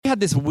had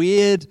this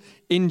weird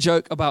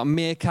in-joke about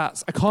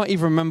meerkats. I can't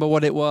even remember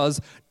what it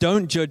was.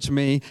 Don't judge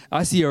me.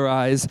 I see your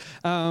eyes.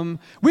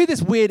 We had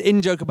this weird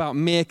in-joke about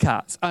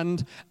meerkats.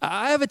 And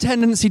I have a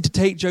tendency to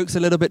take jokes a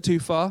little bit too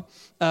far.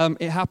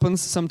 It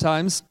happens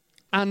sometimes.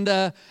 And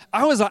I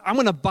was like, I'm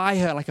going to buy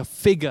her like a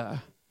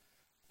figure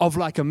of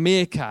like a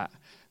meerkat,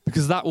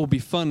 because that will be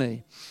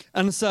funny.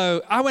 And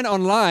so I went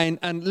online,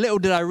 and little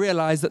did I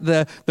realize that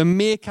the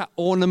meerkat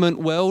ornament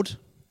world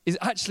is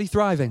actually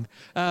thriving.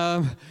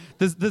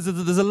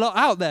 There's a lot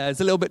out there. There's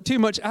a little bit too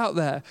much out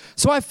there.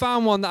 So I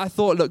found one that I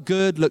thought looked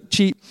good, looked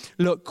cheap,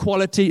 looked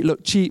quality,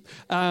 looked cheap.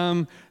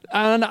 And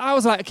I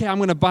was like, okay, I'm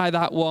going to buy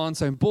that one.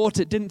 So I bought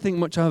it, didn't think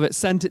much of it,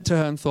 sent it to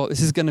her and thought,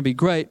 this is going to be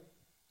great.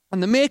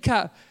 And the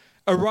meerkat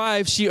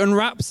arrives, she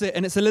unwraps it,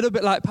 and it's a little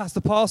bit like Pastor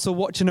Parcel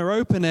watching her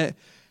open it.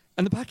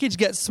 And the package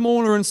gets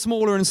smaller and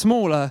smaller and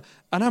smaller.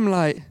 And I'm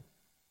like,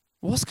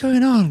 what's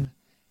going on?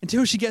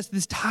 Until she gets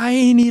this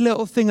tiny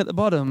little thing at the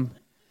bottom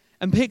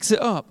and picks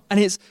it up. And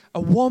it's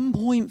a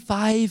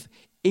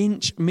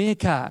 1.5-inch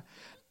meerkat.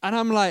 And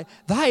I'm like,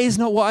 that is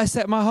not what I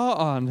set my heart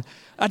on.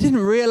 I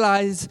didn't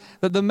realize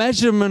that the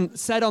measurement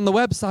said on the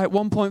website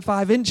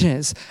 1.5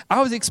 inches.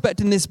 I was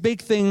expecting this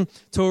big thing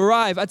to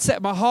arrive. I'd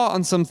set my heart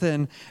on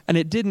something, and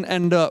it didn't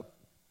end up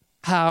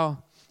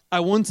how I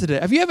wanted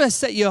it. Have you ever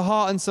set your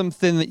heart on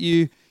something that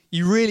you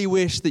really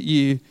wish that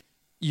you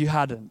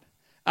hadn't?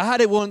 I had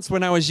it once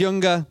when I was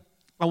younger.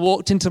 I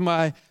walked into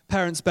my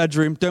parents'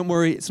 bedroom. Don't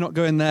worry, it's not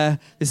going there.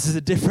 This is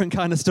a different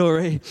kind of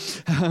story.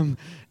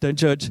 Don't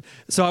judge.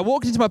 So I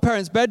walked into my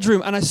parents'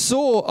 bedroom, and I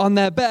saw on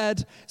their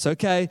bed, it's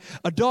okay,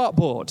 a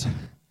dartboard.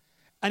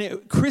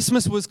 And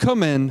Christmas was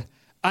coming,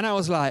 and I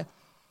was like,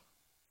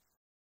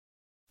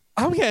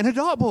 I'm getting a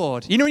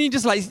dartboard. You know when you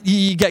just like,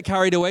 you get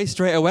carried away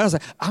straight away? I was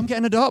like, I'm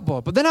getting a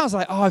dartboard. But then I was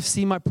like, I've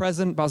seen my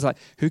present. But I was like,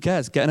 who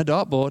cares? Getting a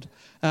dartboard.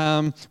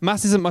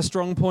 Maths isn't my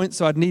strong point,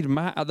 so I'd need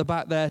Matt at the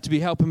back there to be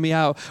helping me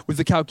out with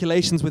the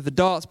calculations with the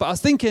darts. But I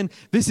was thinking,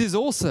 this is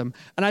awesome.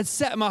 And I'd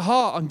set my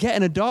heart on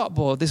getting a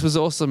dartboard. This was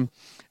awesome.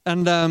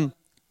 And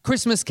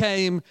Christmas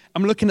came.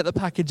 I'm looking at the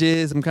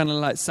packages. I'm kind of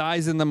like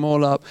sizing them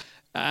all up.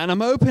 And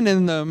I'm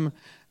opening them.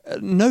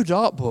 No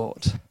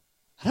dartboard.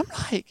 And I'm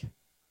like,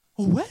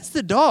 well, where's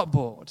the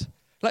dartboard?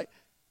 Like,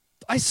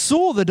 I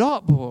saw the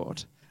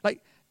dartboard. Like,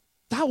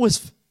 that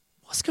was,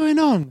 what's going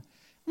on?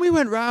 We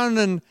went round,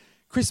 and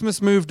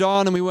Christmas moved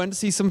on, and we went to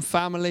see some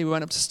family. We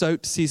went up to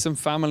Stoke to see some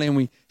family, and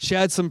we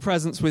shared some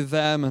presents with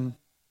them. And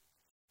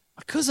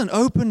my cousin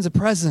opens a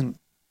present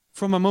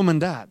from my mum and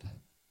dad.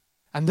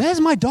 And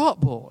there's my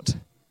dartboard.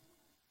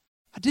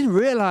 I didn't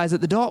realize that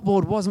the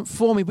dartboard wasn't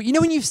for me. But you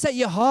know when you've set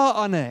your heart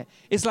on it,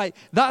 it's like,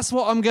 that's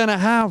what I'm going to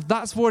have.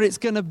 That's what it's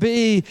going to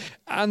be.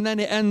 And then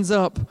it ends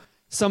up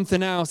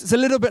something else. It's a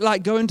little bit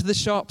like going to the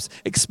shops,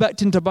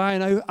 expecting to buy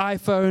an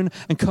iPhone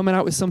and coming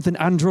out with something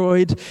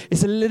Android.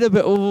 It's a little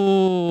bit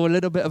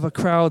of a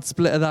crowd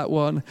split of that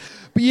one.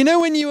 But you know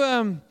when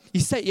you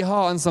set your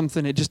heart on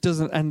something, it just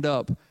doesn't end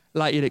up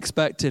like you'd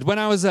expected. When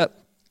I was at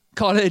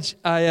college,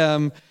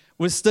 I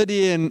was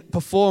studying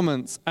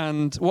performance,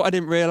 and what I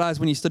didn't realize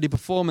when you study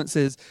performance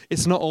is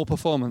it's not all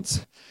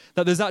performance,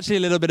 that there's actually a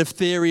little bit of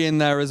theory in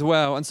there as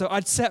well. And so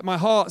I'd set my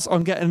hearts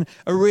on getting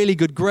a really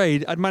good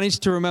grade. I'd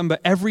managed to remember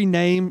every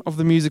name of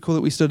the musical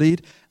that we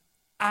studied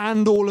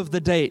and all of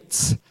the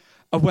dates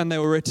of when they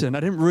were written.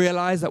 I didn't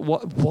realize that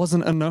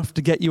wasn't enough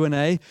to get you an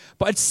A,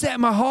 but I'd set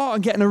my heart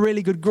on getting a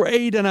really good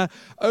grade, and I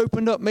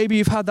opened up, maybe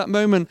you've had that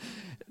moment,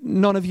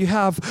 none of you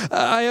have.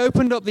 I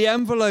opened up the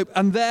envelope,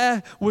 and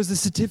there was the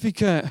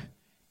certificate.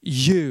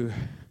 I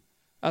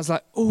was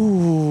like,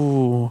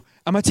 ooh.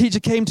 And my teacher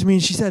came to me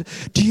and she said,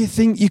 do you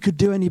think you could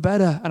do any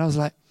better? And I was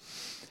like,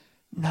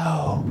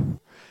 no.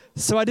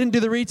 So I didn't do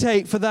the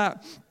retake for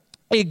that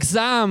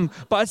exam,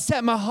 but I'd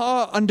set my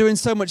heart on doing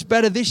so much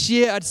better. This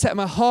year, I'd set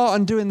my heart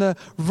on doing the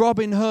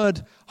Robin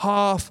Hood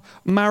half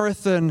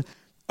marathon.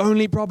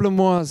 Only problem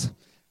was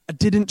I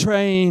didn't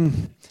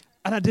train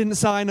and I didn't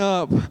sign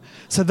up.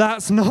 So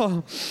that's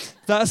not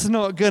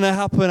going to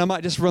happen. I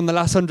might just run the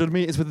last 100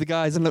 meters with the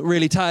guys and look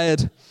really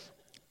tired.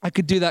 I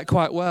could do that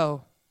quite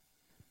well.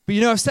 But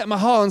you know, I've set my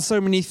heart on so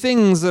many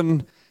things,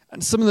 and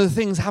some of the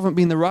things haven't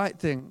been the right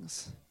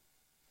things.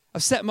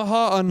 I've set my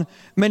heart on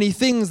many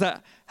things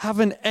that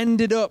haven't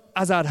ended up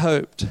as I'd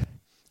hoped.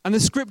 And the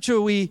scripture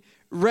we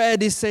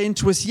read is saying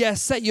to us,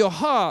 yes, set your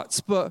hearts,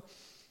 but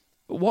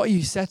what are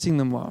you setting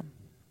them on?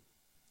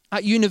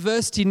 At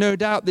university, no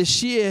doubt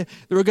this year,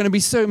 there are going to be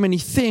so many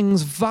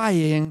things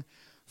vying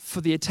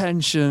for the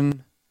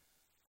attention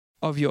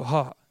of your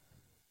heart.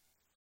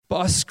 But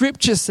our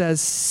scripture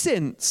says,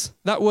 since,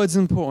 that word's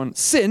important,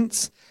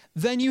 since,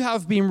 then you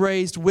have been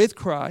raised with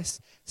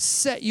Christ,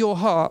 set your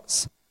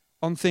hearts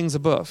on things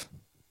above.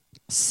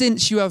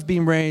 Since you have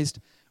been raised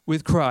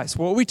with Christ.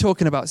 What are we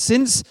talking about?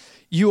 Since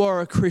you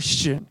are a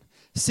Christian,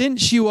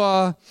 since you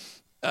are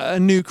a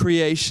new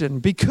creation,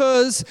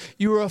 because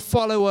you are a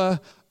follower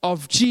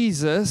of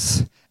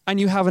Jesus, and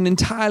you have an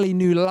entirely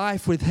new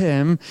life with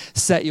him,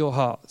 set your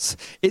hearts.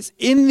 It's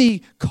in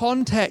the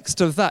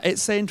context of that.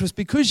 It's saying to us,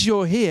 because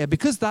you're here,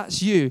 because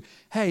that's you,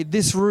 hey,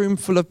 this room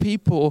full of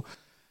people,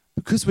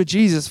 because we're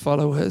Jesus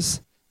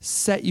followers,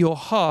 set your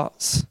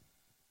hearts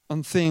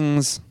on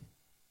things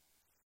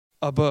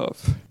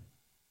above.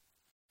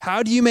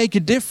 How do you make a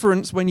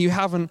difference when you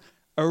haven't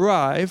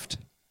arrived?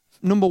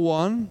 Number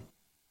one,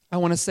 I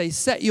want to say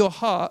set your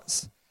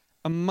hearts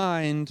and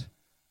mind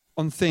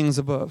on things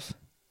above.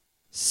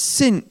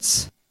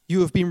 Since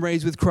you have been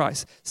raised with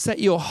Christ, set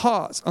your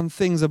hearts on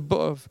things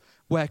above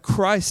where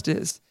Christ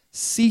is,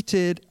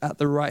 seated at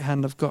the right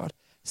hand of God.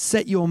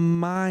 Set your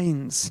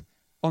minds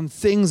on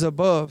things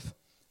above,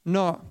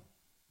 not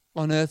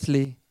on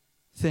earthly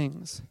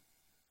things.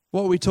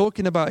 What are we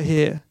talking about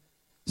here?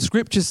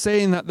 Scripture's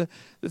saying that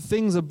the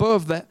things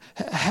above, that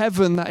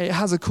heaven, that it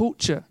has a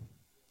culture.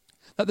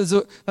 That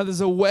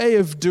there's a way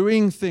of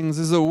doing things.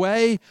 There's a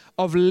way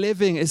of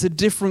living. It's a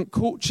different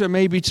culture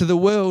maybe to the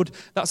world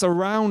that's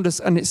around us.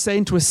 And it's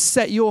saying to us,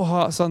 set your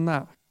hearts on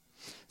that.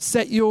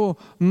 Set your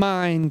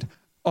mind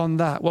on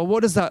that. Well,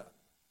 what does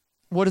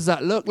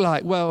that look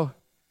like? Well,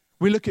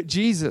 we look at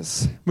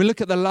Jesus. We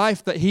look at the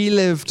life that he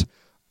lived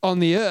on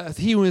the earth.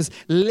 He was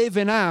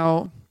living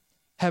out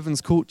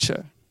heaven's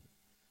culture.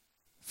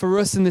 For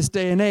us in this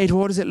day and age,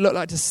 what does it look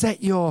like to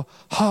set your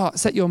heart,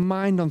 set your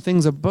mind on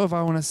things above?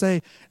 I want to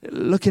say,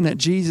 looking at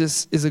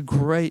Jesus is a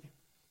great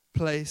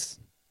place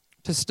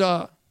to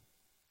start.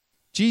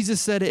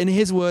 Jesus said it in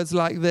his words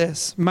like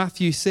this,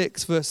 Matthew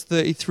 6, verse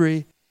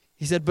 33.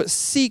 He said, but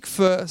seek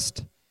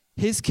first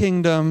his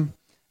kingdom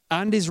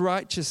and his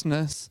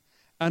righteousness,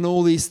 and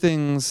all these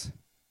things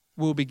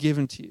will be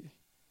given to you.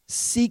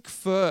 Seek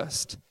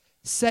first.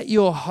 Set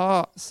your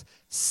hearts,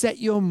 set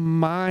your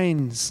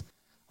minds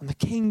on the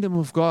kingdom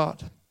of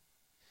God.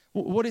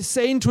 What it's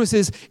saying to us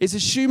is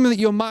assuming that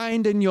your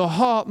mind and your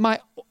heart might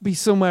be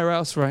somewhere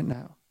else right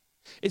now.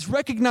 It's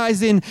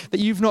recognizing that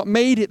you've not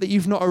made it, that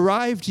you've not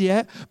arrived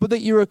yet, but that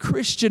you're a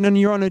Christian and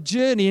you're on a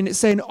journey. And it's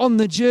saying on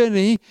the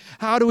journey,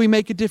 how do we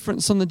make a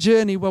difference on the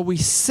journey? Well, we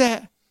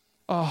set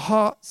our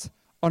hearts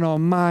on our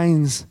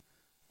minds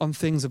on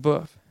things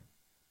above,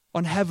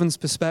 on heaven's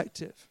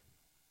perspective.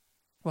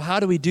 Well, how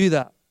do we do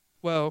that?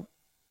 Well,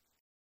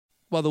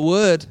 the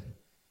word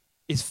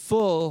is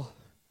full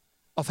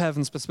of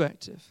heaven's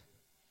perspective.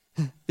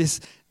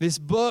 This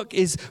book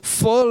is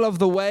full of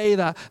the way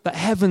that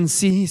heaven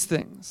sees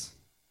things.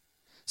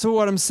 So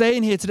what I'm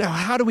saying here today,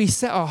 how do we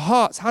set our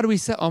hearts, how do we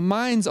set our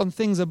minds on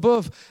things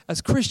above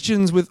as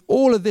Christians with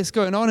all of this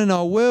going on in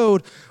our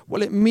world?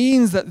 Well, it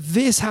means that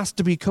this has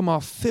to become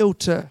our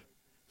filter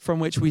from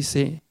which we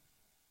see.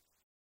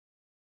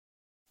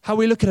 How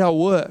we look at our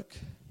work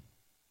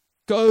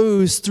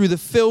goes through the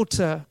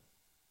filter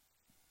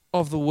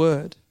of the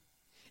word.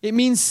 It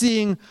means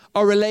seeing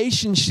our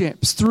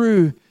relationships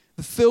through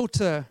the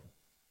filter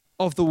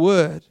of the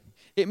word.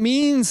 It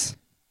means,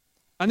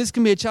 and this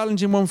can be a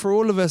challenging one for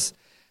all of us,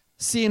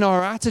 seeing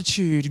our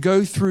attitude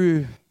go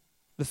through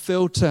the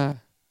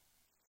filter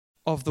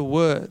of the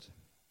word.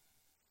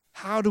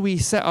 How do we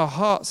set our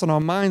hearts and our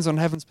minds on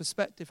heaven's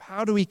perspective?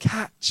 How do we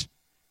catch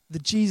the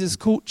Jesus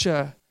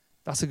culture?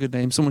 That's a good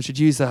name. Someone should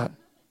use that.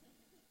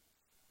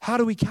 How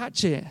do we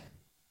catch it?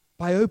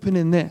 By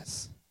opening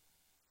this.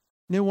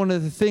 You know, one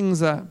of the things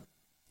that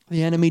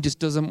the enemy just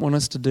doesn't want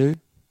us to do,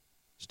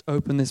 just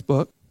open this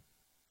book.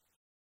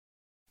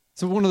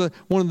 So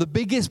one of the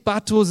biggest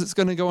battles that's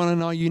going to go on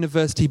in our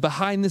university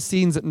behind the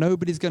scenes that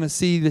nobody's going to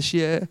see this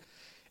year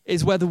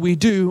is whether we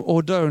do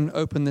or don't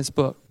open this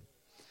book.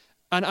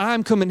 And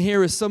I'm coming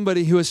here as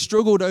somebody who has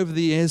struggled over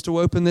the years to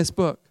open this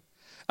book.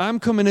 I'm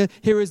coming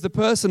here as the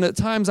person, at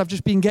times I've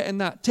just been getting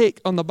that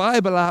tick on the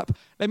Bible app.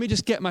 Let me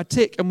just get my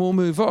tick and we'll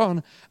move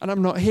on. And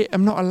I'm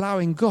not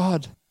allowing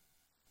God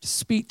to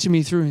speak to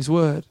me through his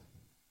word.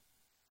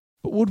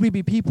 But would we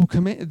be people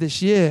committed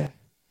this year?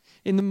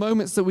 In the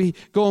moments that we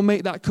go and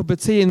make that cup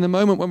of tea, in the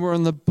moment when we're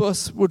on the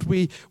bus, would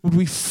we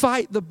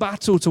fight the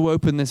battle to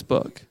open this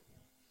book?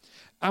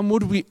 And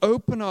would we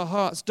open our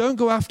hearts? Don't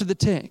go after the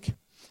tick.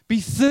 Be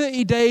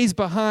 30 days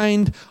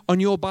behind on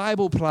your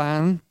Bible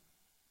plan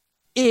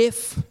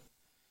if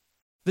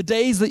the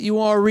days that you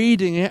are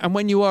reading it, and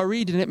when you are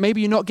reading it,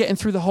 maybe you're not getting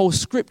through the whole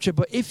scripture,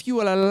 but if you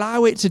will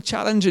allow it to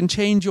challenge and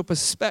change your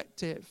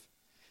perspective,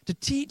 to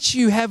teach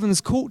you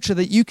heaven's culture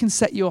that you can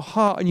set your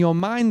heart and your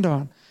mind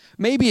on.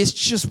 Maybe it's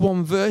just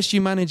one verse you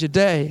manage a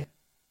day.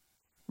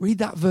 Read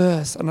that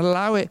verse and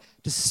allow it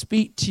to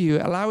speak to you.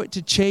 Allow it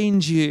to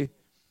change you.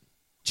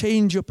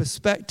 Change your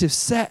perspective.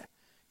 Set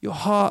your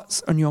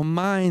hearts and your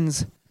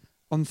minds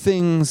on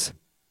things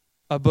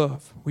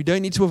above. We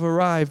don't need to have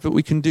arrived, but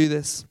we can do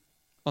this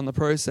on the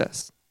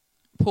process.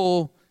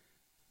 Paul,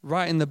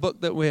 writing the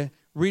book that we're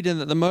reading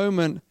at the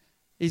moment,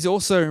 he's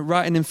also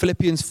writing in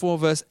Philippians 4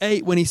 verse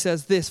 8 when he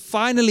says this,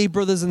 finally,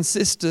 brothers and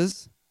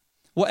sisters,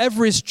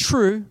 whatever is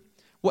true,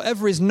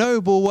 whatever is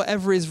noble,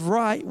 whatever is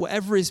right,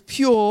 whatever is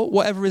pure,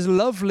 whatever is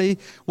lovely,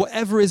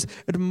 whatever is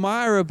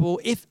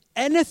admirable, if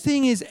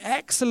anything is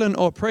excellent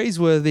or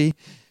praiseworthy,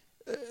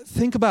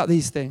 think about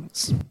these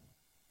things.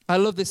 I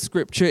love this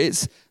scripture.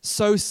 It's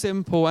so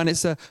simple, and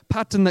it's a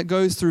pattern that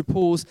goes through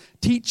Paul's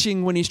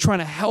teaching when he's trying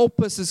to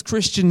help us as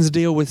Christians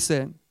deal with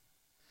sin.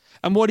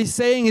 And what he's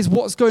saying is,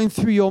 what's going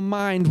through your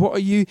mind? What are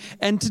you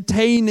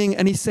entertaining?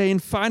 And he's saying,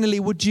 finally,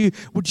 would you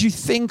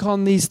think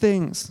on these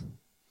things?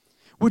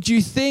 Would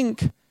you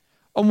think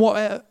on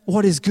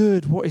what is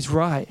good, what is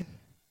right?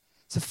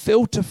 It's a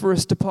filter for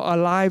us to put our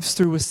lives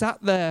through. We're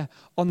sat there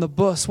on the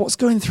bus. What's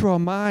going through our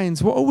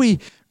minds? What are we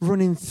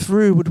running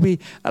through? Would we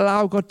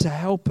allow God to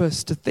help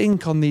us to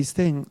think on these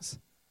things?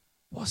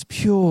 What's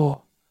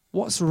pure?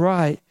 What's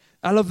right?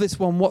 I love this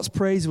one. What's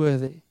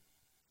praiseworthy?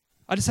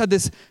 I just had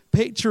this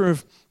picture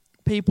of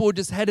people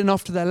just heading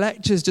off to their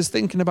lectures, just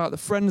thinking about the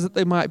friends that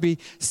they might be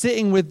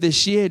sitting with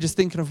this year, just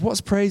thinking of what's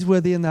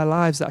praiseworthy in their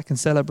lives that I can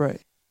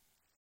celebrate.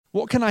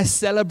 What can I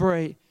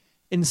celebrate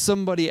in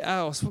somebody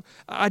else?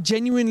 I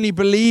genuinely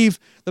believe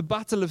the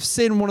battle of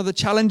sin, one of the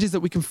challenges that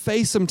we can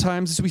face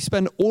sometimes is we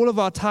spend all of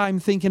our time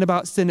thinking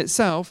about sin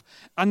itself,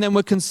 and then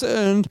we're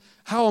concerned,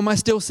 how am I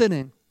still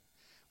sinning?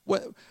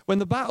 When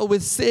the battle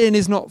with sin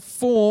is not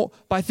fought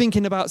by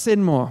thinking about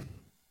sin more.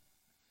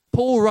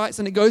 Paul writes,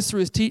 and it goes through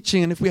his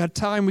teaching, and if we had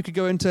time, we could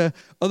go into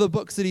other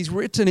books that he's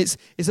written. It's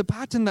a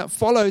pattern that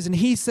follows, and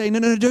he's saying,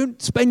 no,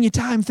 don't spend your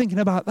time thinking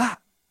about that.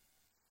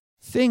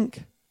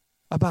 Think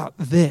about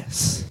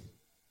this.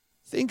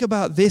 Think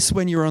about this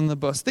when you're on the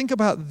bus. Think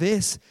about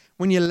this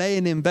when you're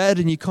laying in bed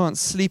and you can't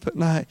sleep at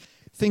night.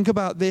 Think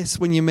about this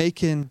when you're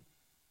making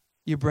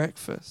your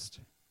breakfast.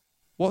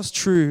 What's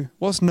true?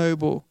 What's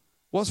noble?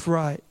 What's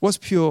right? What's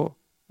pure?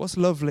 What's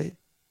lovely?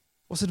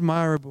 What's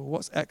admirable?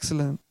 What's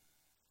excellent?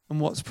 And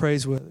what's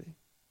praiseworthy?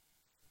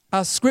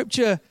 Our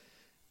scripture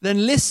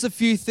then lists a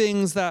few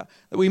things that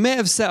we may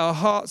have set our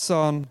hearts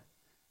on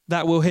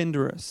that will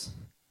hinder us.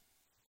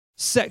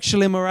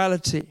 Sexual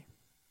immorality,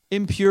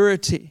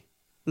 impurity,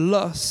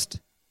 lust,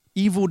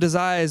 evil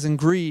desires and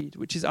greed,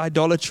 which is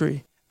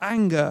idolatry,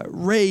 anger,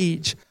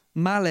 rage,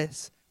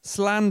 malice,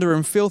 slander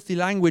and filthy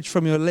language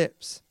from your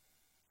lips,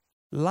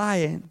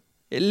 lying.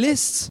 It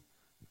lists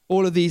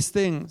all of these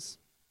things.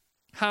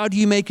 How do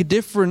you make a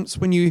difference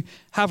when you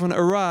haven't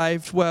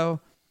arrived? Well,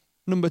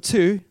 number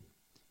 2,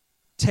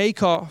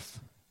 take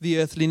off the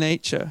earthly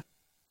nature.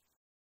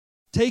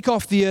 Take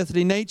off the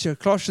earthly nature.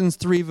 Colossians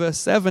 3 verse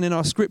 7 in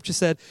our scripture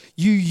said,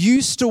 you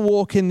used to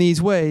walk in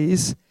these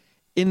ways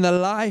in the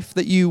life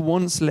that you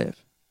once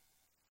lived.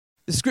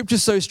 The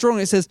scripture's so strong,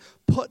 it says,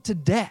 put to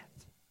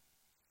death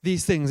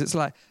these things. It's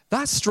like,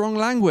 that's strong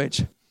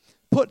language.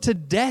 Put to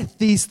death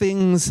these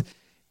things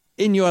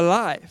in your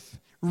life.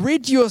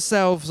 Rid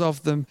yourselves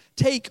of them.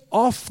 Take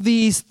off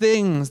these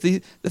things,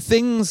 the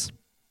things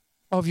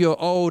of your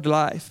old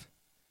life.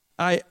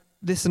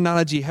 This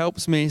analogy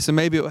helps me, so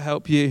maybe it will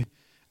help you.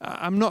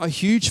 I'm not a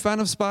huge fan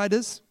of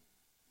spiders.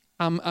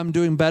 I'm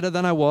doing better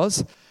than I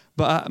was,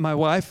 but my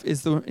wife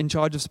is in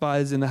charge of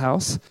spiders in the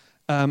house.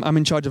 I'm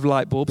in charge of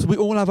light bulbs. We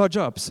all have our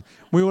jobs.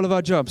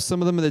 Some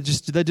of them, they're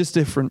just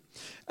different.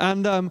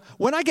 And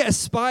when I get a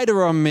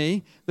spider on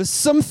me, there's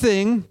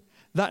something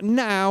that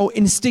now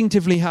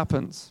instinctively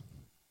happens.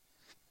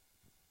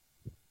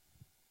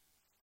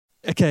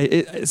 Okay,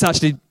 it's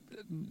actually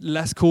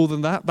less cool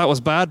than that. That was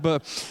bad,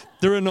 but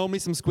there are normally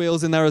some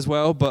squeals in there as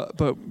well, but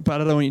I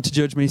don't want you to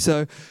judge me.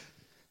 So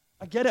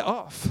I get it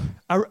off.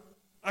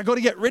 I got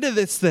to get rid of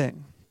this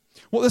thing.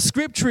 What the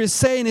scripture is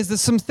saying is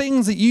there's some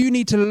things that you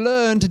need to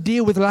learn to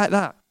deal with like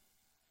that.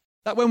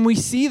 That when we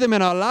see them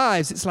in our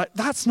lives, it's like,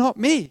 that's not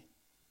me.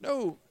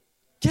 No,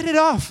 get it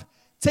off.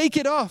 Take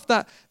it off.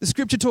 That the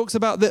scripture talks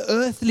about the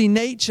earthly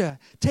nature.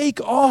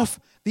 Take off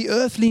the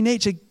earthly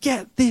nature.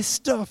 Get this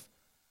stuff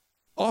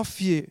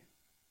off you.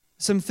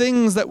 Some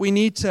things that we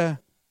need to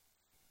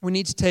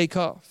take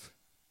off.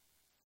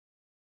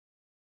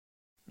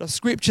 The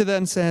scripture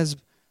then says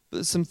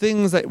there's some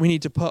things that we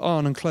need to put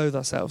on and clothe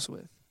ourselves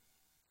with.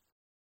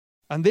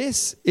 And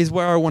this is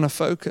where I want to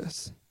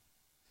focus.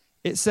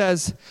 It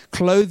says,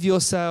 clothe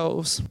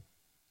yourselves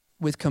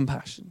with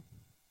compassion,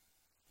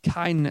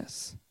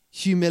 kindness,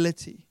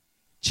 humility,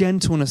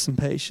 gentleness and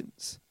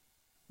patience,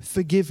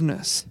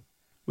 forgiveness,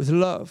 with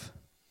love,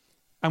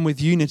 and with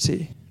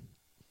unity.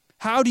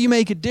 How do you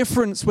make a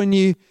difference when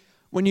you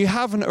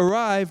haven't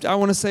arrived? I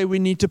want to say we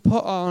need to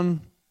put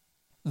on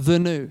the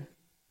new.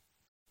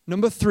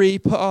 Number 3,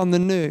 put on the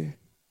new.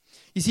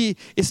 You see,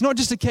 it's not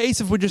just a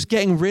case of we're just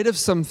getting rid of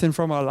something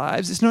from our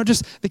lives. It's not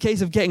just the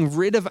case of getting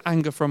rid of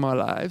anger from our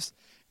lives.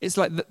 It's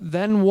like,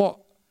 then what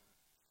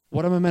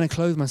am I meant to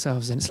clothe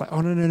myself in? It's like,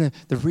 oh, no.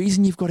 The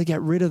reason you've got to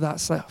get rid of that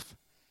stuff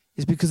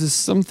is because there's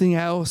something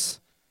else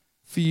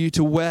for you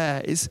to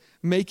wear. It's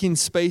making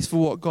space for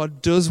what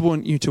God does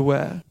want you to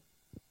wear.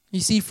 You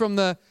see, from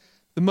the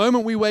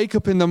moment we wake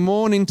up in the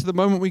morning to the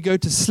moment we go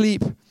to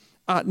sleep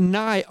at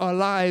night, our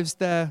lives,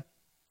 they're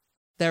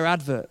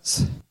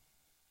adverts.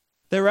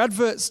 They're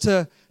adverts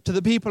to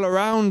the people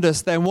around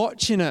us. They're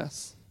watching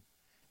us.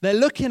 They're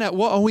looking at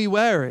what are we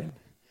wearing.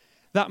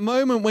 That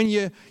moment when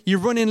you're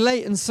running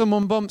late and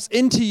someone bumps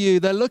into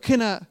you, they're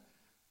looking at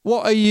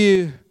what are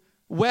you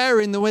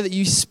wearing, the way that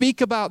you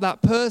speak about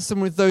that person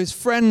with those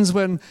friends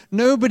when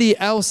nobody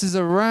else is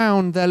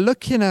around. They're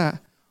looking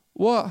at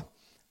what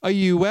are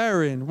you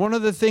wearing. One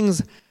of the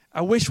things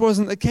I wish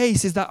wasn't the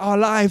case is that our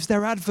lives,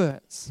 they're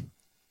adverts.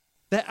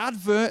 They're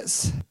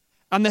adverts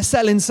and they're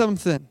selling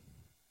something.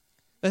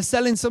 They're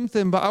selling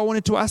something, but I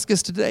wanted to ask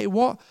us today,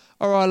 what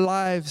are our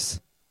lives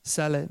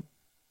selling?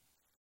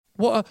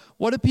 What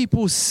do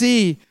people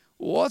see?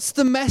 What's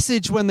the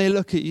message when they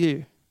look at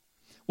you?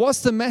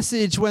 What's the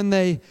message when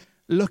they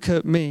look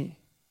at me?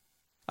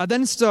 I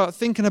then start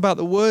thinking about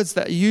the words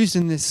that are used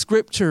in this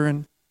scripture,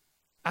 and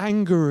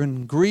anger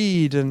and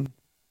greed, and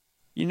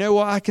you know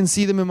what? I can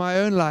see them in my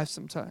own life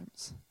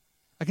sometimes.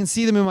 I can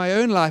see them in my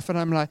own life, and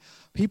I'm like,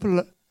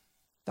 people,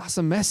 that's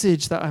a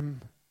message that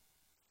I'm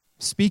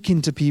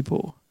speaking to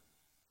people.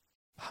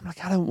 I'm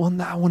like, I don't want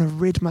that. I want to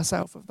rid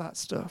myself of that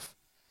stuff.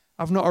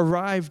 I've not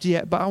arrived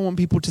yet, but I want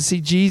people to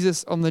see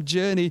Jesus on the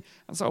journey.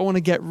 And so I want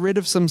to get rid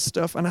of some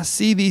stuff. And I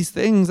see these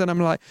things and I'm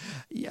like,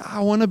 yeah,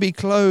 I want to be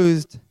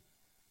clothed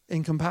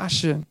in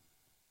compassion.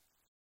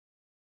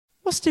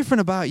 What's different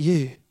about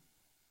you?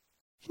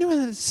 You know,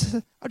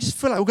 I just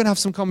feel like we're going to have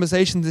some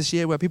conversations this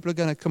year where people are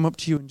going to come up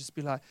to you and just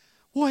be like,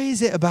 what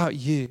is it about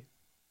you?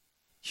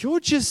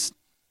 You're just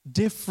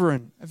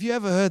different. Have you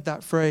ever heard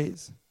that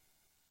phrase?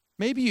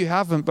 Maybe you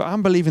haven't, but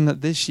I'm believing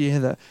that this year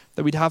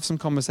that we'd have some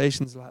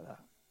conversations like that.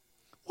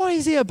 What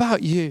is it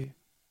about you?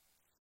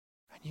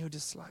 And you're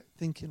just like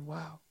thinking,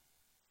 wow,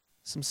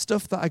 some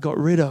stuff that I got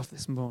rid of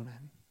this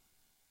morning.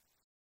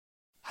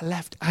 I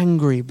left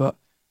angry, but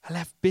I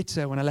left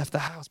bitter when I left the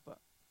house, but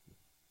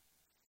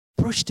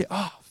brushed it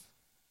off.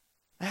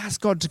 I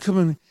asked God to come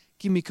and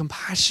give me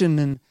compassion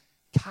and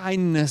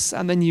kindness,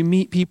 and then you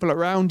meet people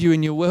around you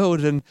in your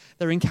world and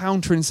they're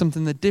encountering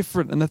something that's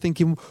different and they're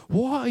thinking,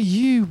 what are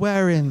you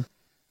wearing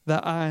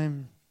that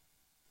I'm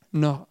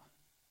not?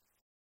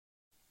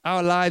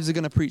 Our lives are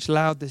going to preach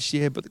loud this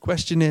year, but the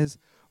question is,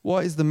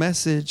 what is the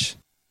message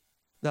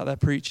that they're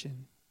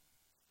preaching?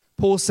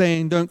 Paul's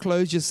saying, don't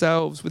clothe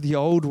yourselves with the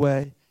old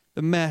way,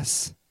 the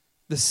mess,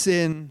 the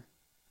sin.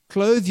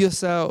 Clothe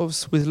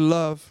yourselves with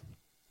love,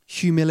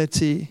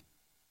 humility,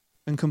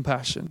 and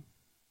compassion.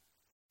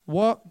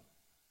 What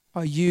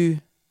are you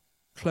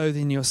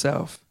clothing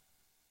yourself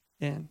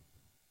in?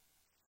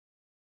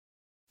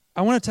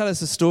 I want to tell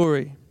us a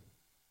story.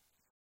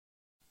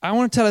 I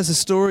want to tell us a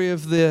story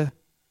of the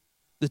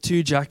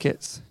two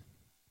jackets.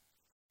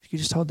 If you could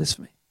just hold this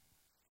for me.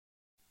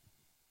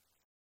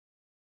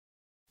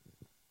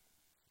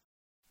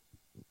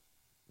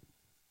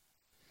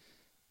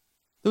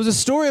 There was a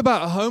story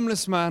about a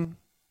homeless man,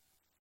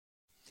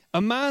 a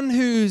man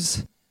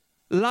whose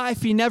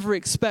life he never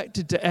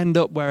expected to end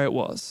up where it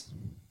was.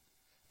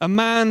 A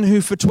man who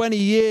for 20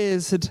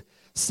 years had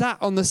sat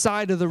on the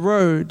side of the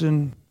road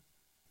and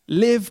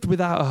lived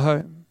without a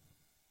home.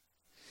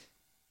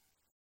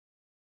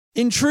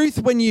 In truth,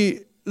 when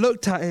you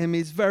looked at him,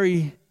 his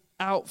very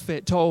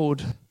outfit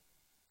told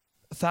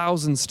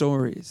 1,000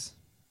 stories.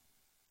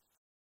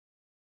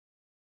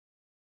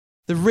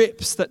 The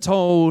rips that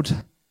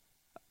told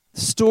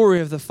the story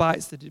of the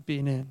fights that he'd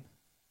been in.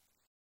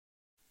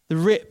 The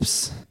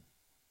rips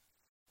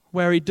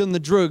where he'd done the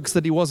drugs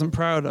that he wasn't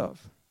proud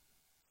of.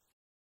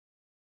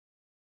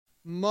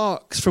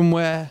 Marks from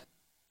where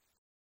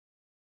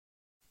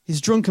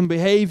his drunken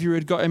behavior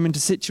had got him into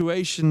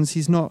situations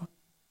he's not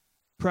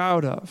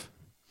proud of.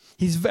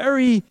 His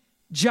very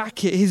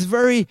jacket, his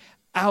very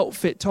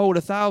outfit told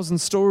 1,000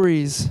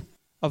 stories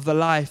of the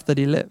life that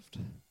he lived.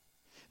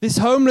 This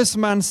homeless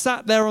man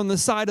sat there on the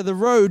side of the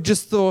road,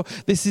 just thought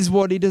this is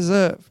what he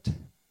deserved.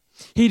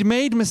 He'd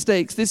made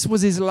mistakes. This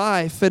was his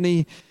life. And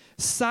he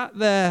sat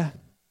there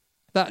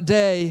that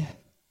day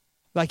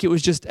like it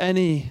was just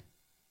any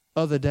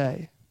other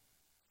day.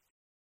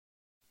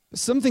 But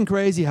something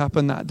crazy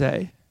happened that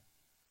day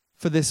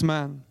for this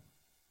man.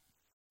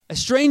 A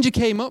stranger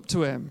came up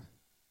to him.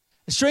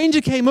 A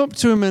stranger came up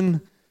to him and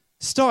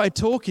started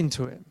talking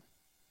to him.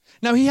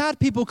 Now, he had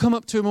people come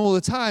up to him all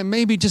the time,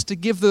 maybe just to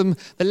give them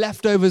the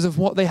leftovers of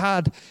what they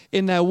had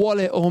in their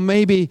wallet, or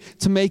maybe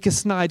to make a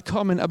snide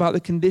comment about the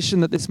condition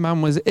that this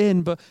man was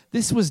in, but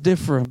this was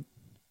different.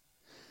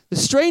 The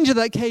stranger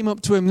that came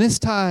up to him this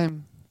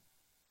time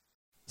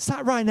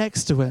sat right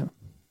next to him,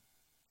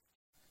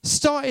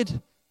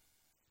 started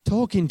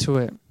talking to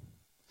him.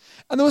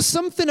 And there was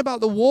something about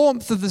the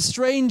warmth of the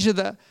stranger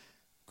that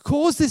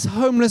caused this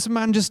homeless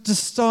man just to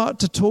start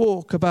to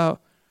talk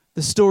about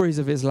the stories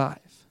of his life.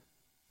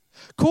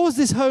 Caused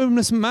this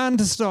homeless man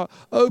to start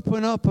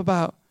open up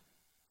about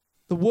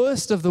the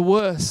worst of the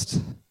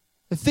worst,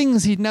 the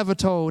things he'd never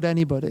told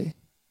anybody.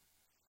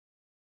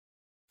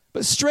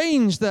 But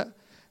strange that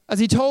as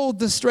he told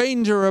the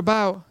stranger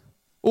about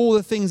all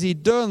the things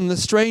he'd done, the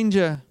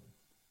stranger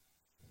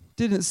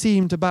didn't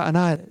seem to bat an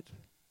eyelid.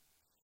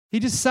 He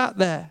just sat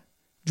there,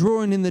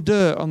 drawing in the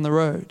dirt on the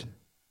road.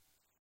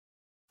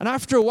 And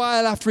after a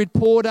while, after he'd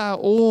poured out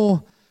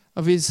all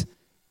of his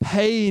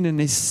pain and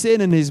his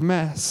sin and his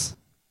mess,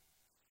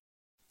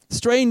 the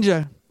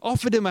stranger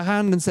offered him a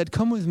hand and said,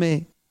 "Come with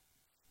me.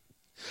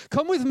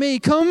 Come with me.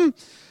 Come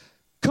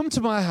to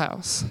my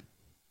house.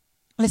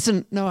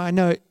 Listen, no, I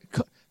know it.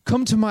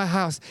 Come to my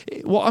house.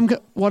 What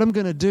I'm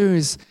going to do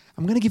is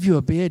I'm going to give you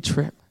a beard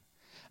trim.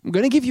 I'm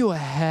going to give you a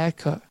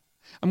haircut.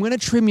 I'm going to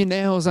trim your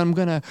nails. I'm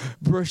going to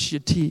brush your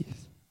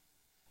teeth.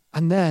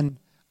 And then,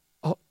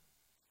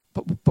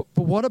 but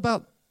what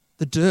about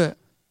the dirt?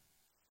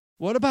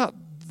 What about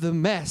the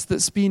mess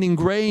that's been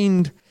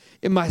ingrained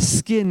in my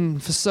skin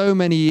for so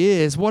many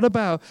years? What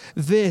about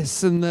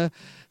this? And the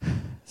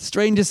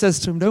stranger says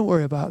to him, don't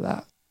worry about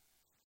that.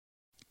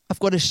 I've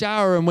got a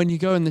shower, and when you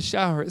go in the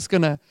shower, it's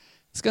gonna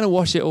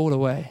wash it all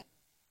away.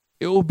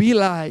 It will be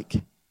like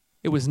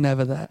it was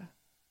never there.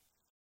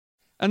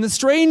 And the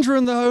stranger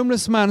and the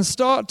homeless man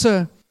start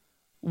to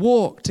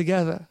walk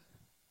together.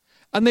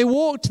 And they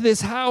walk to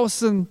this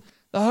house, and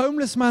the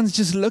homeless man's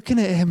just looking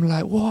at him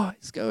like, what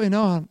is going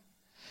on?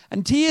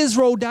 And tears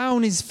roll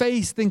down his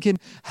face thinking,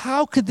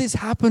 how could this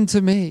happen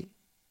to me?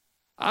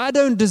 I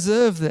don't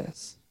deserve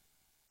this.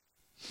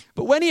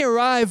 But when he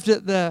arrived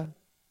at the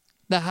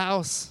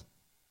house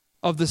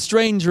of the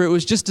stranger, it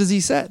was just as he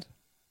said.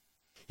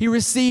 He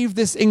received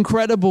this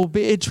incredible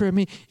beard trim.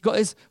 He got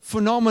this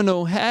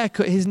phenomenal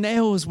haircut. His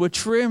nails were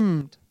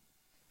trimmed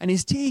and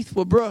his teeth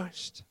were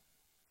brushed.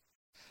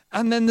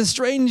 And then the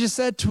stranger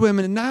said to him,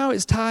 and now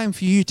it's time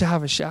for you to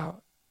have a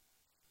shower.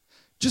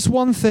 Just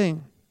one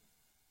thing.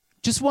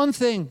 Just one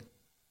thing.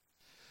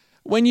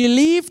 When you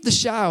leave the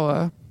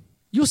shower,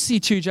 you'll see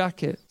two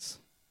jackets.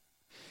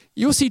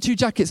 You'll see two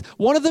jackets.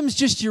 One of them's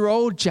just your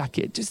old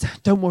jacket. Just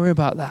don't worry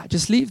about that.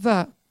 Just leave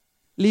that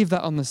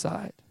on the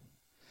side.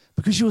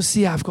 Because you'll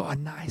see I've got a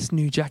nice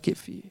new jacket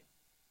for you.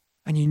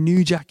 And your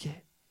new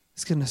jacket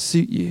is going to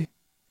suit you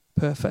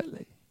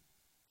perfectly.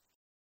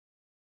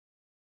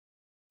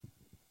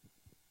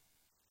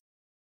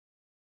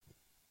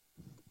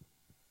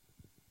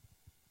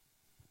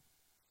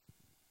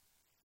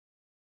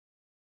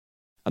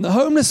 And the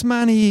homeless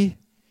man, he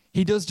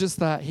does just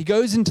that. He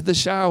goes into the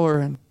shower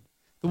and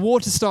the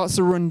water starts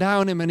to run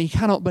down him and he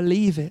cannot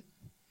believe it.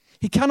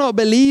 He cannot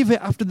believe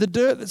it after the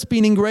dirt that's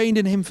been ingrained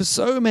in him for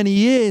so many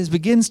years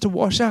begins to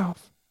wash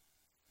off.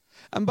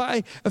 And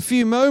by a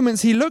few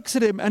moments, he looks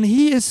at him and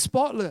he is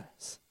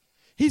spotless.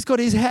 He's got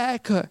his hair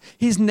cut.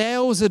 His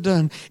nails are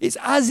done. It's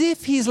as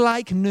if he's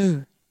like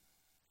new.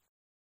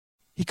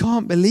 He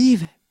can't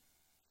believe it.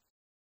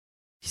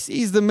 He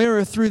sees the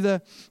mirror through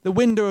the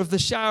window of the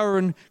shower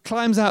and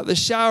climbs out the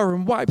shower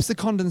and wipes the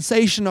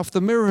condensation off the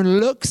mirror and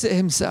looks at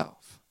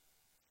himself.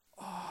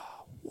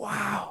 Oh,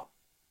 wow.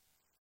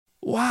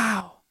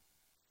 Wow.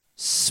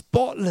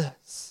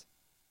 Spotless.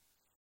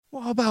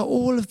 What about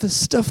all of the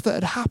stuff that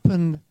had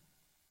happened?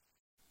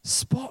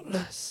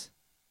 Spotless.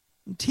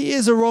 And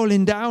tears are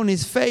rolling down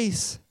his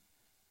face.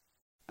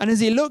 And as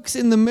he looks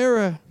in the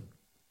mirror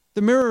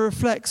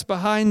reflects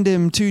behind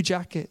him two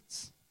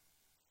jackets.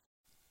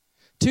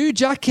 Two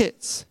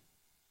jackets.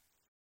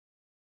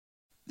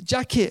 The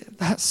jacket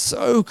that's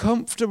so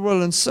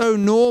comfortable and so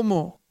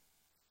normal.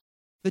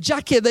 The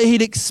jacket that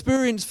he'd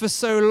experienced for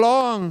so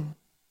long.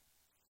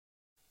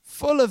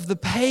 Full of the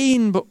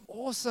pain, but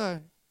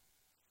also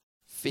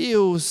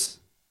feels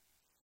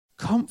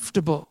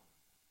comfortable.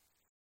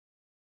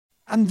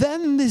 And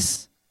then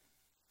this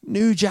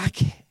new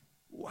jacket.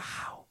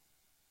 Wow.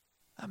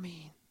 I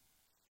mean,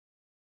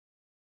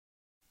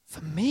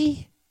 for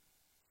me?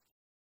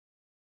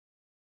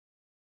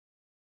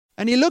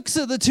 And he looks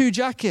at the two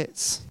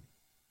jackets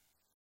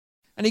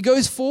and he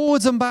goes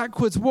forwards and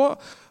backwards. What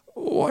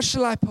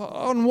shall I put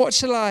on? What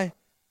shall I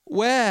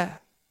wear?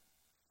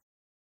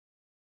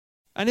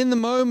 And in the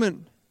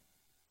moment,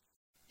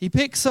 he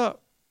picks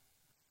up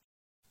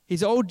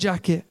his old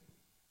jacket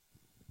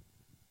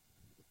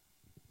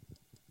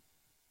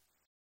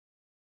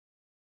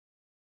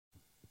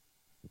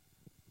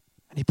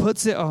and he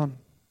puts it on.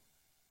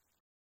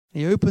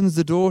 He opens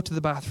the door to the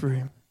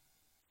bathroom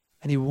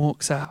and he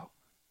walks out.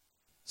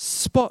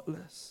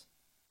 Spotless,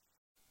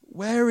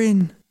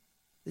 wearing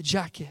the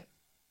jacket,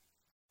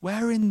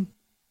 wearing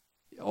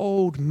the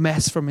old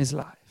mess from his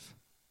life.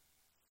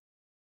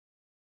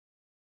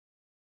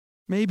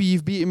 Maybe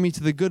you've beaten me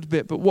to the good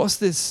bit, but what's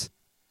this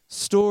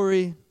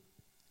story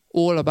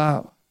all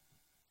about?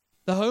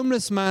 The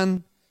homeless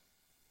man,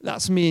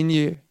 that's me and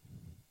you.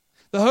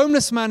 The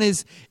homeless man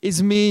is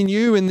me and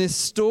you in this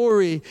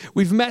story.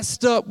 We've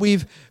messed up,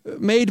 we've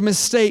made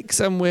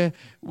mistakes, and we're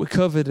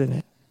covered in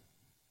it.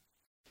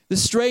 The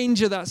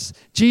stranger, that's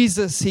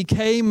Jesus. He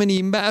came and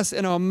he met us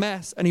in our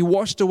mess and he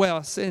washed away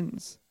our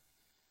sins.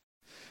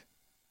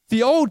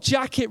 The old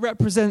jacket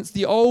represents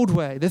the old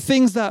way, the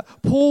things that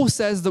Paul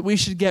says that we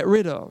should get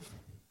rid of.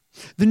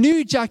 The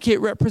new jacket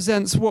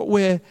represents what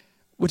we're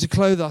to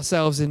clothe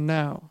ourselves in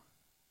now.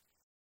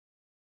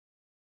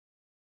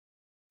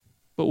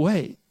 But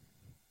wait,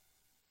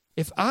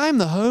 if I'm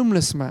the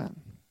homeless man,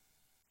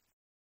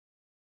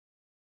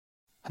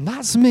 and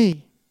that's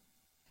me,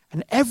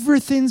 and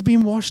everything's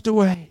been washed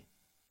away,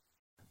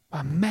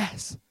 my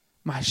mess,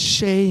 my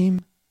shame,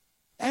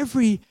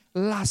 every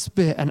last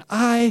bit. And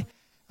I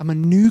am a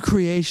new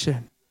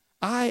creation.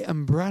 I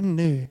am brand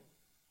new.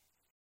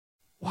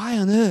 Why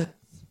on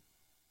earth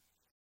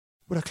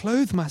would I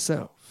clothe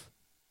myself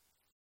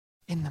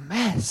in the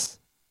mess?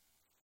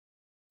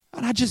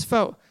 And I just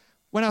felt,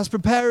 when I was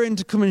preparing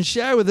to come and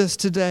share with us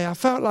today, I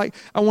felt like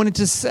I wanted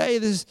to say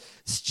this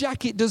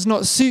jacket does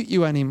not suit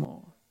you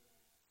anymore.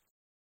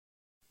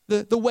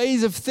 the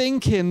ways of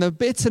thinking, the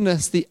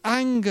bitterness, the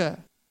anger,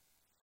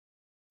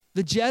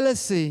 the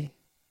jealousy,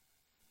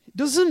 it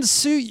doesn't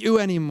suit you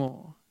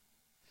anymore.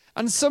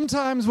 And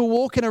sometimes we're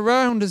walking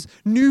around as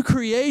new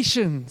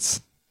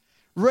creations,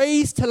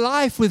 raised to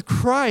life with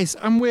Christ,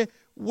 and we're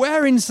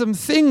wearing some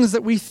things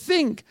that we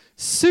think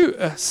suit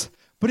us.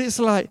 But it's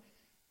like,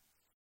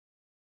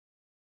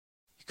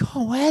 you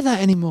can't wear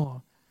that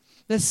anymore.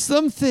 There's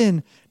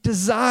something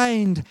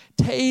designed,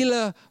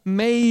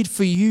 tailor-made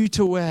for you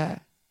to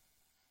wear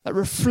that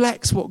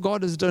reflects what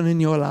God has done in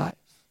your life.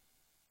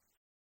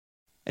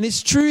 And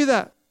it's true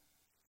that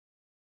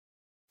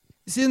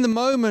it's in the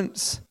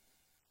moments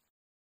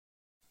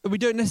that we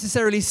don't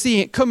necessarily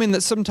see it coming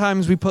that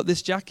sometimes we put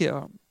this jacket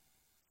on.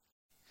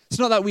 It's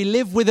not that we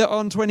live with it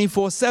on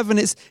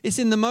 24/7. It's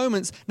in the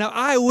moments. Now,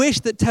 I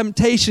wish that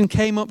temptation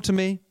came up to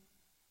me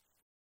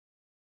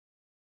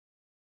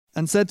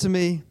and said to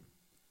me,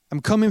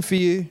 I'm coming for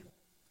you.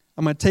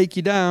 I'm going to take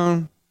you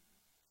down.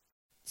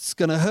 It's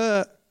going to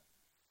hurt.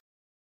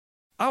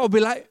 I would be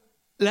like,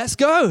 let's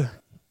go.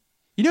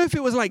 You know, if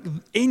it was like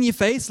in your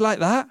face like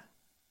that,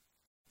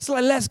 it's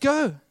like, let's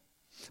go.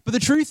 But the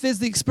truth is,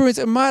 the experience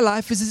of my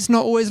life is it's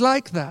not always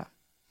like that.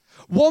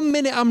 1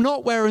 minute I'm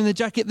not wearing the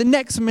jacket, the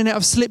next minute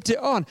I've slipped it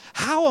on.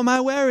 How am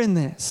I wearing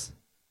this?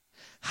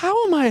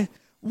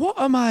 What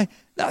am I,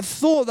 that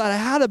thought that I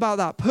had about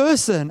that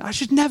person, I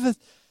should never,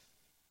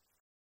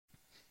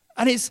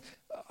 and it's,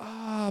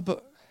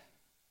 but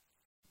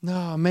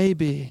no,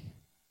 maybe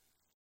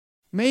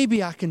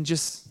I can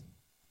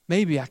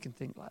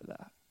think like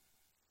that.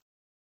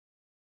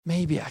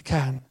 Maybe I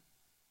can.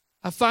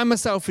 I find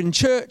myself in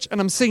church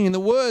and I'm singing the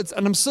words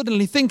and I'm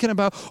suddenly thinking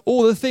about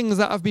all the things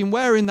that I've been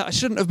wearing that I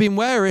shouldn't have been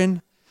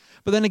wearing.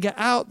 But then I get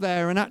out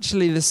there and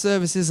actually the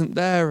service isn't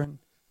there and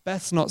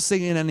Beth's not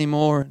singing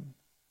anymore. And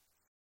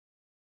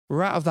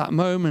we're out of that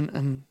moment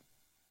and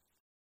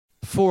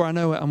before I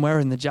know it, I'm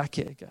wearing the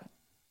jacket again.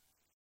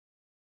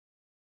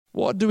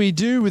 What do we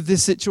do with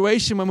this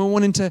situation when we're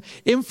wanting to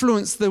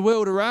influence the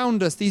world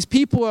around us? These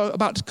people are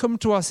about to come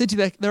to our city.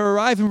 They're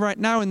arriving right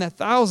now in their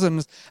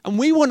thousands. And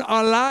we want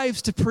our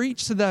lives to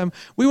preach to them.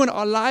 We want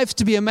our lives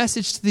to be a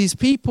message to these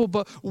people.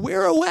 But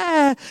we're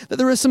aware that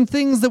there are some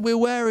things that we're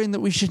wearing that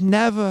we should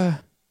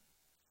never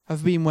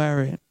have been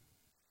wearing.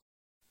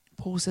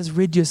 Paul says,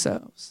 rid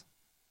yourselves.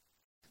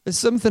 There's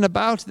something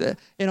about it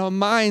in our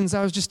minds.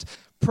 I was just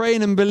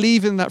praying and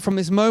believing that from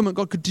this moment,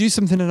 God could do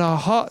something in our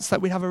hearts,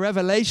 that we'd have a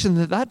revelation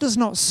that does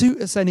not suit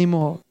us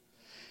anymore.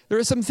 There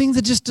are some things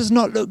that just does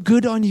not look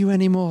good on you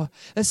anymore.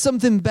 There's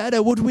something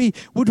better. Would we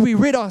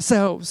rid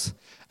ourselves?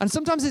 And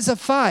sometimes it's a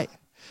fight.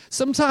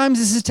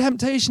 Sometimes it's a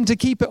temptation to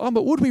keep it on,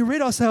 but would we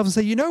rid ourselves and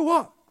say, you know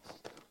what?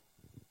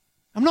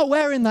 I'm not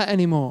wearing that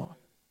anymore.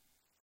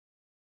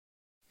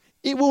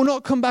 It will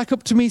not come back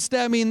up to me,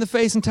 stare me in the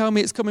face and tell me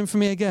it's coming for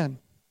me again.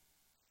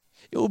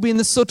 It will be in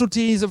the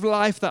subtleties of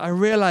life that I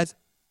realize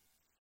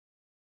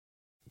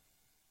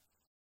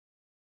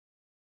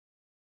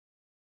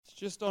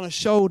just on a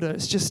shoulder,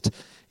 it's just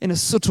in a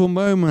subtle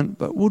moment.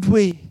 But would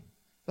we,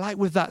 like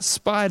with that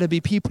spider,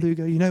 be people who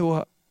go, you know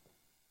what?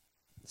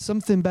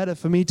 Something better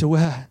for me to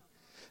wear.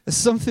 There's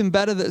something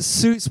better that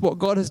suits what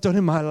God has done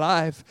in my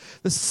life.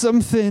 There's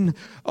something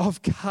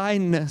of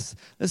kindness.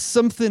 There's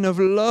something of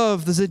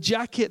love. There's a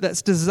jacket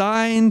that's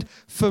designed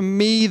for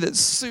me that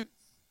suits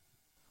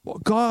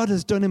what God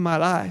has done in my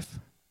life.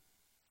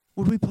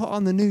 Would we put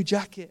on the new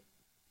jacket?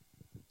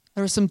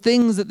 There are some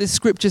things that this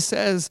scripture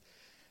says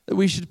that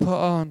we should put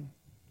on.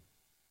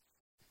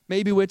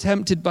 Maybe we're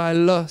tempted by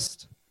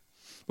lust.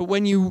 But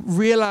when you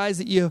realize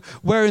that you're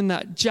wearing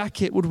that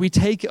jacket, would we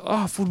take it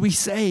off? Would we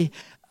say,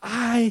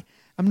 I'm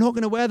not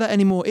going to wear that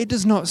anymore. It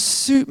does not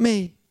suit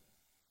me.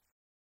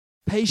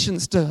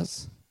 Patience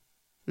does.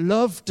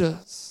 Love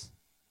does.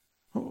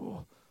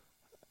 Oh.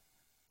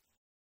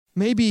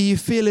 Maybe you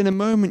feel in a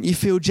moment, you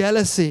feel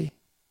jealousy.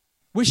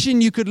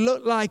 Wishing you could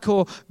look like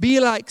or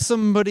be like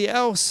somebody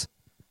else.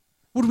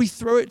 Would we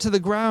throw it to the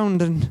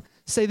ground and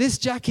say, this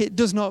jacket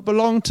does not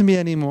belong to me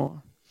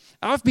anymore?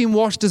 I've been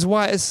washed as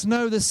white as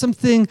snow. There's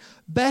something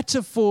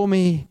better for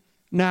me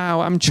now.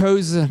 I'm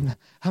chosen.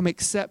 I'm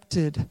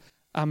accepted.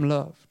 I'm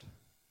loved.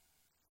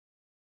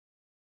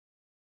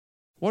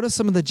 What are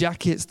some of the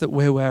jackets that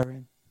we're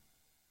wearing?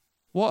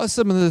 What are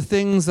some of the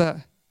things that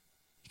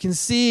you can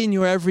see in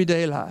your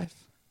everyday life?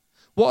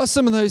 What are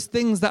some of those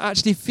things that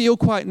actually feel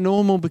quite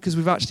normal because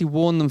we've actually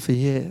worn them for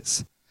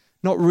years,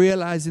 not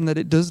realizing that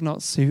it does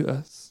not suit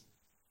us?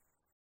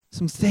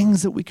 Some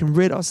things that we can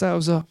rid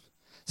ourselves of.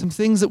 Some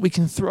things that we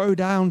can throw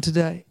down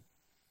today.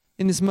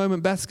 In this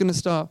moment, Beth's going to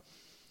start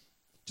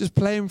just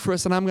playing for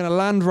us and I'm going to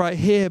land right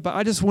here. But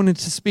I just wanted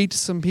to speak to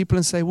some people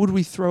and say, would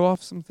we throw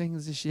off some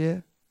things this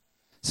year?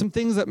 Some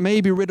things that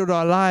maybe riddled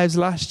our lives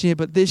last year,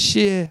 but this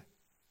year,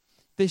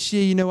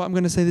 you know what I'm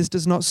going to say? This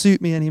does not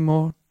suit me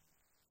anymore.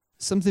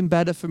 Something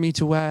better for me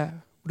to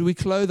wear. Would we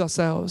clothe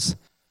ourselves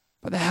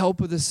by the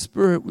help of the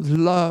Spirit with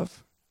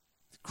love,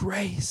 with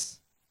grace,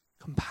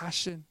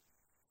 compassion?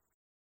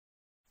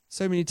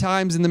 So many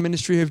times in the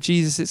ministry of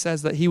Jesus, it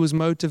says that he was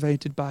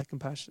motivated by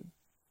compassion.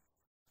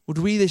 Would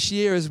we this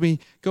year, as we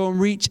go and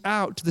reach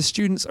out to the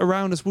students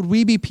around us, would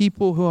we be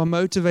people who are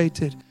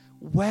motivated,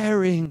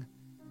 wearing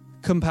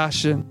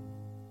compassion?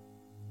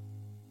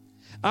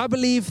 I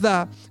believe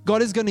that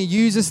God is going to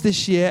use us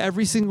this year,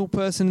 every single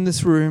person in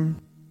this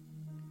room,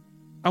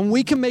 and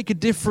we can make a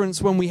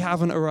difference when we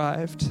haven't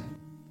arrived.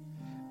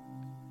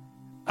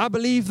 I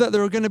believe that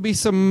there are going to be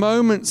some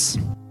moments,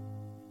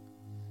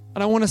 and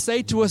I want to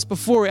say to us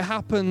before it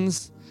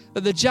happens,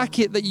 that the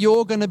jacket that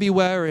you're going to be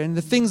wearing,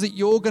 the things that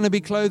you're going to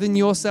be clothing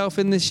yourself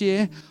in this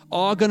year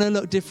are going to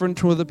look different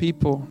to other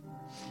people.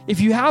 If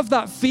you have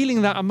that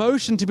feeling, that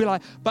emotion to be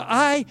like, but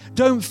I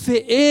don't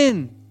fit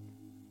in.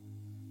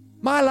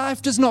 My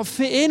life does not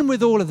fit in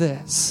with all of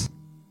this.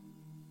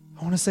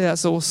 I want to say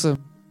that's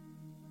awesome.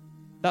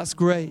 That's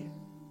great.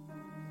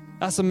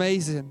 That's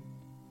amazing.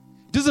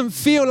 It doesn't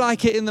feel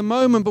like it in the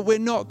moment, but we're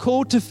not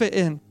called to fit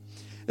in.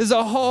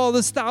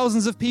 There's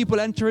thousands of people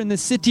entering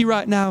this city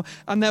right now,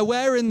 and they're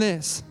wearing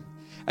this.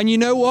 And you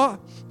know what?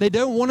 They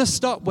don't want to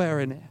stop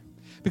wearing it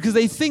because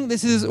they think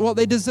this is what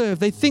they deserve.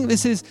 They think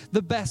this is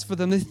the best for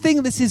them. They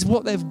think this is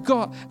what they've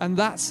got, and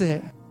that's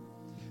it.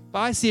 But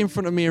I see in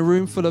front of me a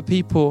room full of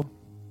people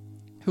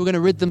who are going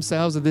to rid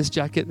themselves of this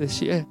jacket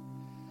this year.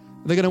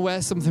 They're going to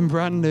wear something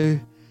brand new.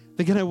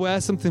 They're going to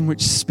wear something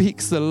which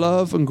speaks the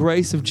love and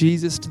grace of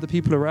Jesus to the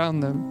people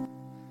around them.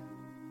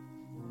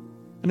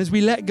 And as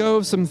we let go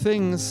of some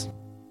things,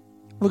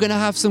 we're going to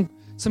have some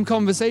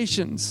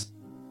conversations.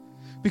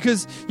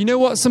 Because you know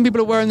what? Some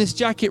people are wearing this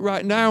jacket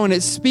right now, and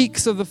it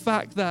speaks of the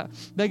fact that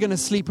they're going to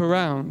sleep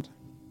around.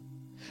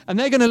 And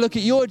they're going to look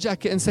at your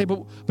jacket and say,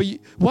 but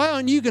why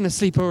aren't you going to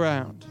sleep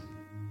around?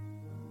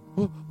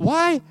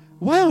 Why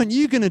aren't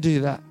you going to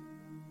do that?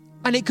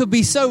 And it could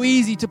be so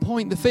easy to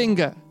point the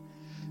finger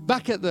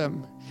back at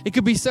them. It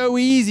could be so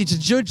easy to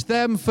judge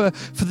them for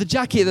the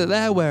jacket that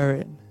they're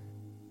wearing.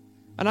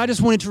 And I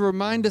just wanted to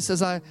remind us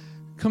as I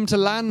come to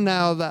land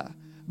now that,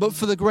 but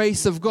for the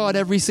grace of God,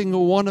 every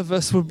single one of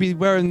us would be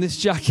wearing this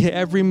jacket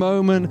every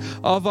moment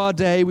of our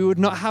day. We would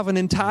not have an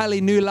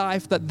entirely new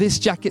life that this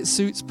jacket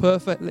suits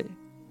perfectly.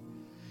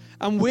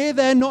 And we're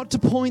there not to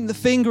point the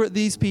finger at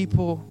these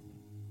people.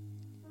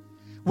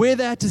 We're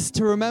there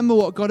to remember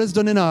what God has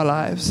done in our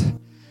lives.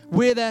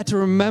 We're there to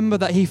remember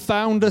that he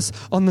found us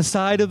on the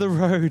side of the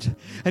road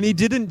and he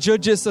didn't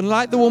judge us. And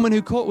like the woman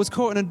who was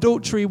caught in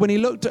adultery, when he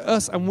looked at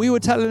us and we were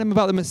telling him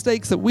about the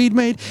mistakes that we'd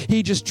made,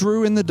 he just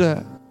drew in the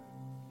dirt.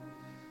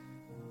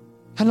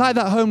 And like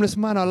that homeless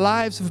man, our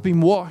lives have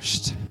been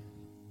washed.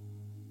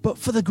 But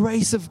for the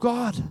grace of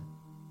God,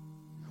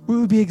 we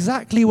would be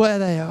exactly where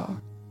they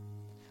are.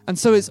 And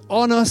so it's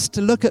on us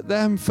to look at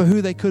them for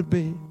who they could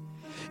be.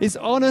 It's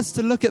on us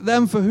to look at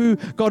them for who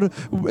God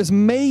has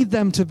made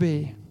them to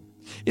be.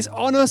 It's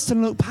on us to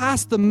look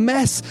past the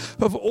mess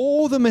of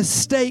all the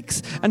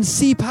mistakes and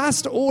see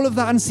past all of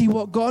that and see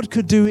what God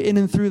could do in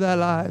and through their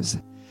lives.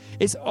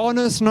 It's on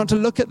us not to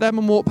look at them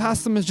and walk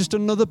past them as just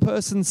another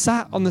person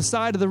sat on the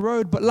side of the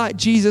road, but like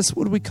Jesus,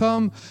 would we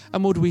come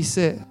and would we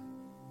sit?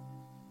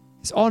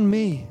 It's on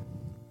me.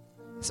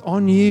 It's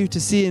on you to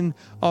seeing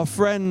our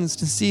friends,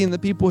 to seeing the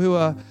people who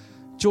are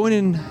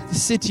joining the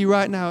city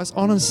right now. It's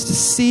on us to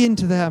see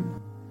into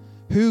them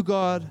who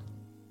God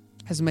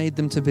has made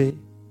them to be.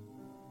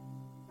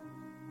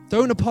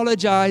 Don't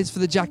apologize for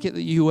the jacket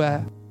that you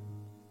wear.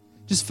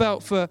 Just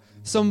felt for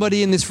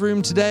somebody in this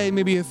room today,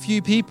 maybe a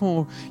few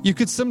people, you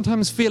could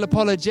sometimes feel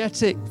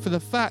apologetic for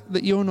the fact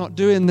that you're not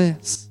doing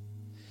this.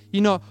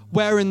 You're not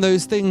wearing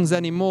those things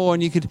anymore,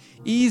 and you could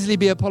easily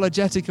be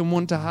apologetic and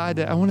want to hide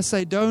it. I want to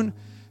say, don't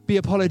be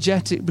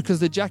apologetic, because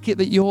the jacket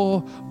that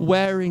you're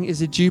wearing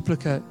is a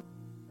duplicate.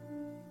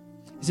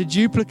 It's a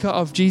duplicate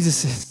of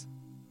Jesus's.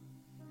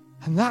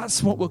 And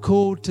that's what we're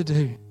called to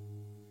do.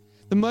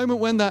 The moment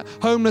when that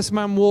homeless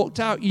man walked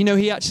out, you know,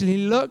 he actually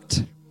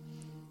looked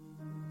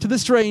to the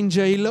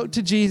stranger, he looked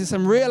to Jesus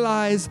and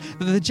realized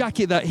that the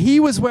jacket that he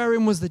was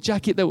wearing was the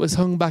jacket that was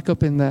hung back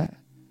up in there.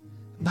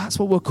 And that's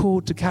what we're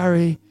called to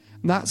carry.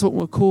 And that's what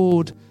we're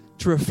called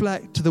to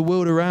reflect to the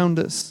world around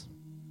us.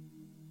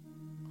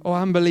 Oh,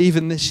 I'm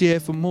believing this year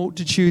for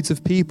multitudes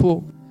of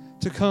people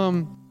to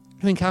come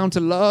to encounter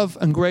love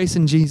and grace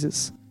in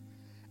Jesus.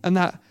 And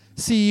that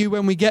see you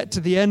when we get to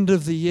the end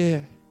of the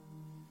year.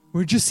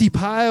 We just see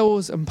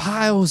piles and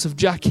piles of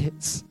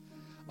jackets.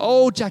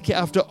 Old jacket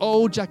after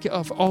old jacket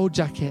after old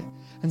jacket.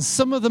 And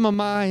some of them are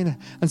mine,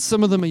 and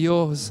some of them are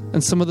yours,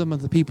 and some of them are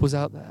the people's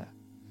out there.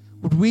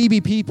 Would we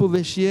be people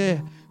this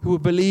year who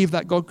would believe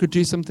that God could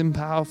do something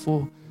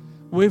powerful?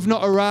 We've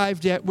not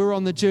arrived yet, we're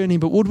on the journey,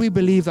 but would we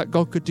believe that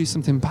God could do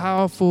something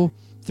powerful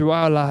through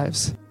our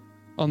lives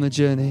on the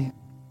journey?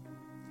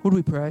 Would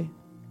we pray?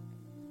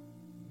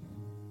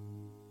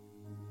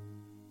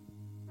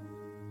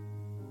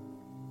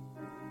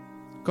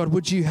 God,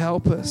 would you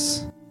help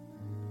us?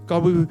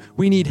 God,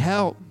 we need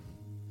help.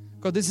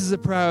 God, this is a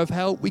prayer of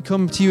help. We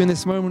come to you in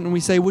this moment and we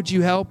say, would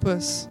you help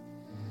us?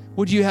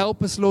 Would you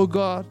help us, Lord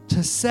God,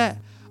 to set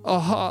our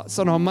hearts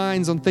and our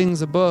minds on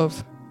things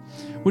above?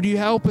 Would you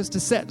help us to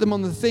set them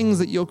on the things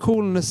that you're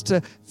calling us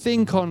to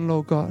think on,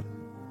 Lord God?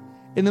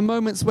 In the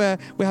moments where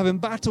we're having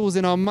battles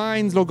in our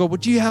minds, Lord God,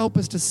 would you help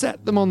us to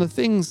set them on the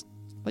things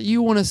that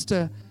you want us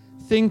to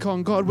think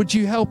on? God, would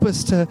you help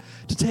us to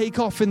take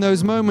off in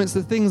those moments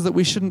the things that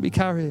we shouldn't be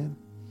carrying?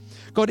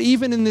 God,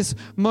 even in this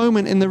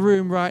moment in the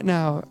room right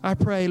now, I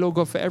pray, Lord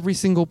God, for every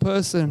single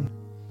person.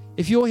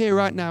 If you're here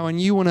right now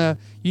and you know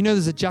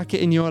there's a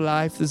jacket in your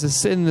life, there's a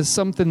sin, there's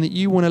something that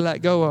you want to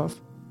let go of,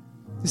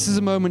 this is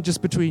a moment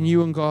just between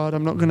you and God.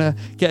 I'm not going to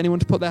get anyone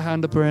to put their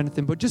hand up or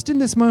anything, but just in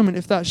this moment,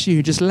 if that's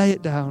you, just lay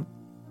it down.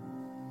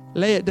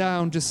 Lay it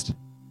down just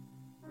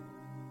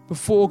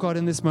before God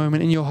in this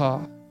moment in your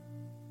heart.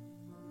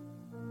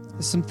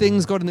 There's some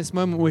things, God, in this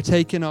moment we're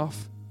taking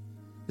off.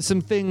 There's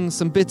some things,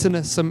 some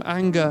bitterness, some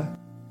anger,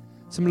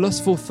 some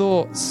lustful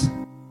thoughts.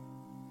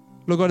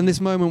 Lord God, in this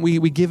moment we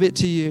give it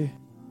to you.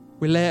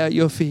 We lay it at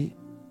your feet.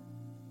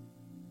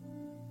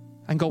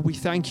 And God, we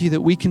thank you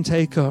that we can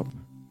take up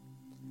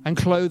and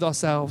clothe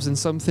ourselves in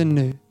something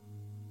new,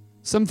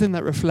 something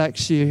that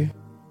reflects you.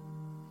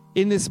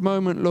 In this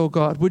moment, Lord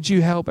God, would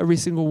you help every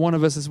single one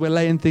of us as we're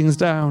laying things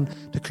down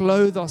to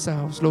clothe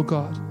ourselves, Lord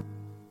God.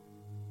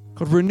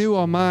 God, renew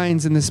our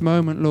minds in this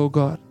moment, Lord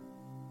God.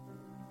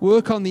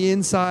 Work on the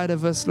inside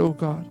of us, Lord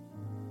God.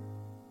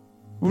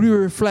 Would we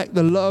reflect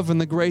the love and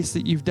the grace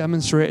that you've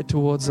demonstrated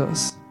towards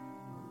us?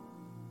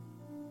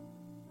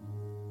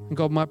 And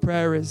God, my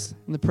prayer is,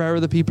 and the prayer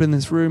of the people in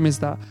this room is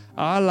that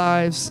our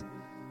lives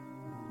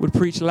would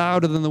preach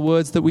louder than the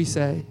words that we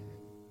say.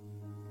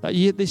 That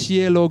this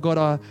year, Lord God,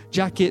 our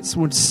jackets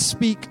would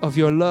speak of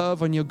your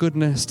love and your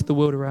goodness to the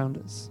world around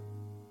us.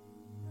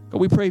 God,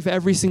 we pray for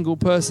every single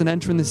person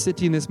entering the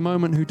city in this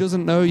moment who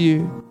doesn't know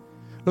you.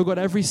 Lord God,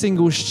 every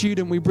single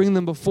student, we bring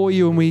them before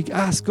you and we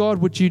ask, God,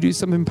 would you do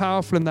something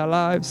powerful in their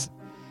lives?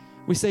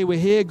 We say, we're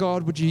here,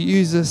 God, would you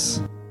use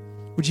us?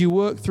 Would you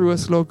work through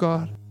us, Lord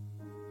God?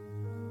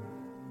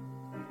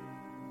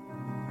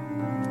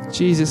 In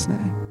Jesus'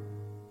 name.